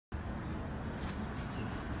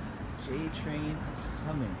J train is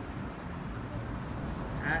coming.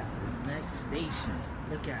 It's at the next station.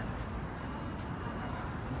 Look at it.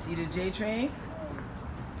 You see the J train?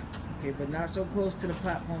 Okay, but not so close to the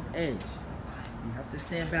platform edge. You have to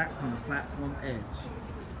stand back from the platform edge.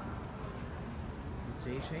 The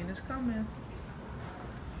J train is coming.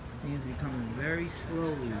 Seems to be coming very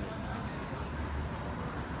slowly.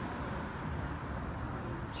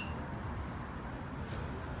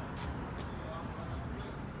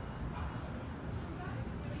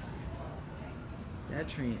 That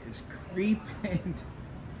train is creeping.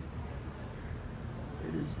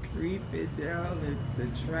 It is creeping down the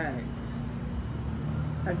tracks.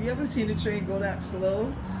 Have you ever seen a train go that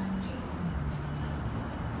slow?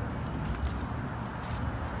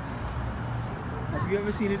 Have you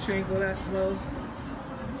ever seen a train go that slow?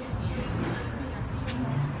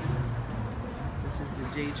 This is the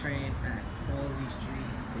J train at Halsey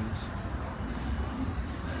Street Station.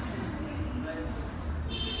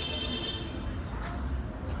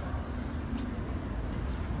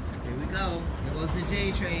 Here we go. Here goes the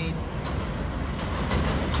J train.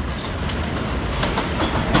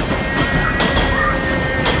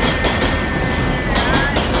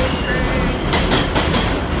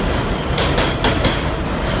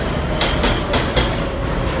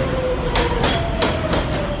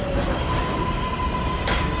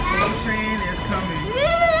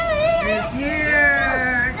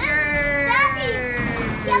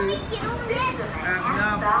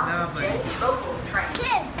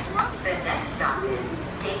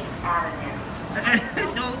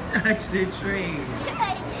 Don't touch the train.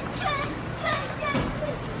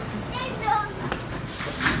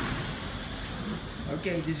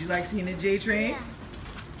 Okay, did you like seeing the J train? Yeah.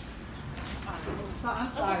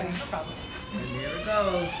 I'm sorry. And there it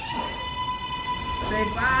goes. Say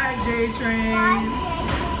bye, J train.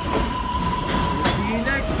 We'll see you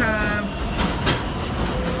next time.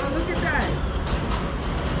 Oh, look at that.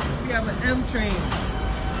 We have an M train.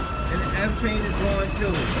 And the M train is going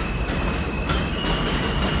too.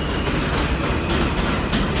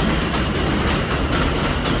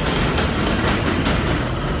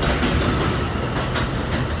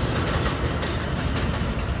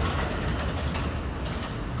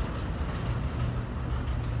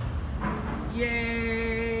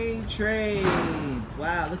 Yay, trains.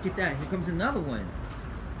 Wow, look at that. Here comes another one.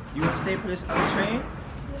 You want to stay for this other train?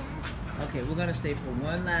 Yeah. Okay, we're going to stay for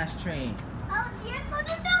one last train. Oh, dear, go to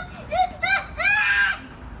the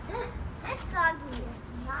This doggy is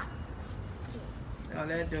not scary. Oh,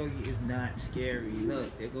 that doggy is not scary.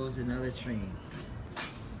 Look, there goes another train.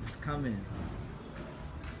 It's coming.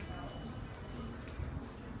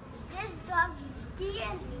 This doggy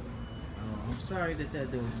scared me. Oh, I'm sorry that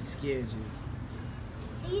doggy scared you.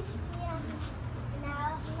 She's scared me.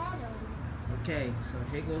 Now let him. Okay, so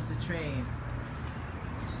here goes the train.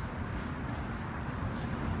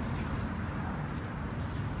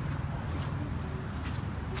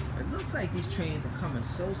 It looks like these trains are coming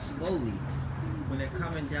so slowly when they're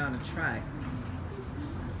coming down the track.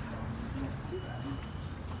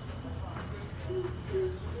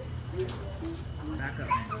 Back up,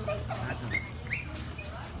 man. Back up.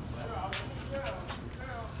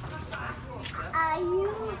 Are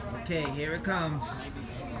you? Okay, here it comes.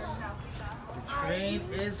 The train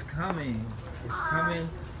is coming. It's coming.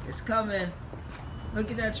 It's coming.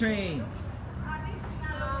 Look at that train.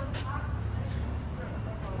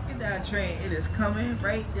 Look at that train. It is coming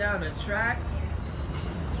right down the track.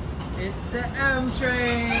 It's the M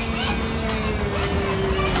train.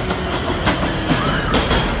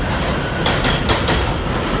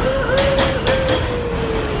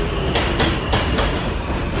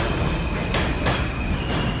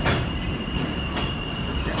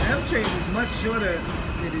 Train is much shorter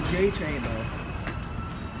than the J train though.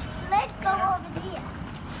 Let's go over here.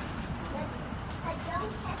 I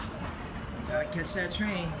don't catch it. Gotta catch that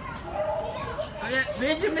train. Oh yeah,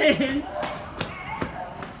 Benjamin!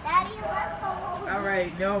 Daddy, let's go over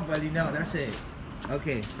Alright, no buddy, no, that's it.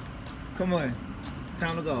 Okay, come on. It's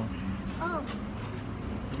time to go. Oh,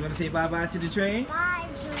 You wanna say bye-bye to the train? bye,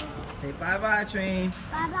 June. Say bye-bye, train.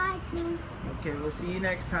 Bye-bye, June. Okay, we'll see you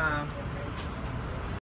next time.